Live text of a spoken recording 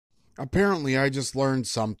Apparently, I just learned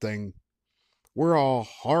something. We're all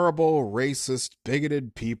horrible, racist,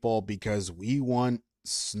 bigoted people because we want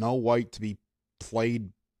Snow White to be played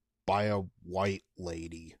by a white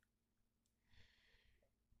lady.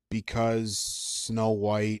 Because Snow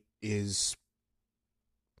White is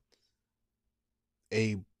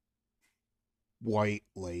a white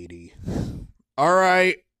lady. All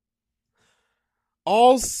right.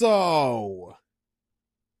 Also,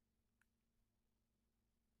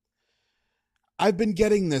 I've been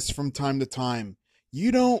getting this from time to time.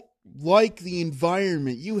 You don't like the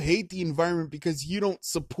environment. You hate the environment because you don't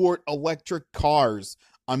support electric cars.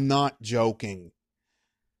 I'm not joking.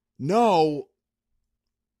 No,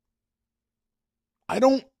 I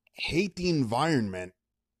don't hate the environment.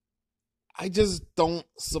 I just don't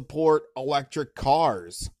support electric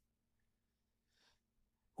cars.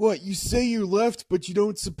 What, you say you're left, but you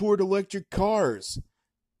don't support electric cars?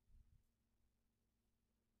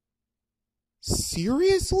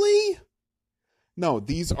 Seriously? No,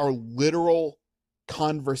 these are literal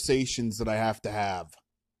conversations that I have to have.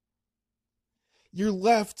 You're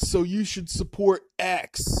left, so you should support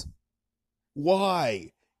X,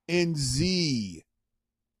 Y, and Z.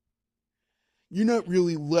 You're not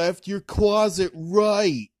really left, you're closet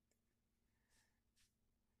right.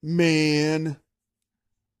 Man.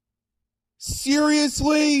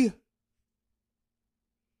 Seriously?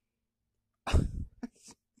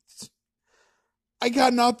 I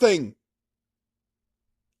got nothing.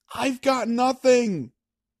 I've got nothing.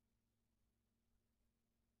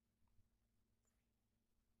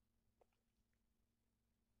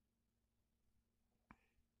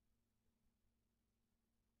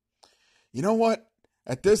 You know what?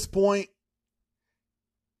 At this point,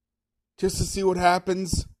 just to see what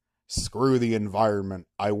happens, screw the environment.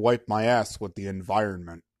 I wipe my ass with the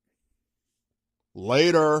environment.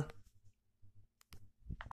 Later.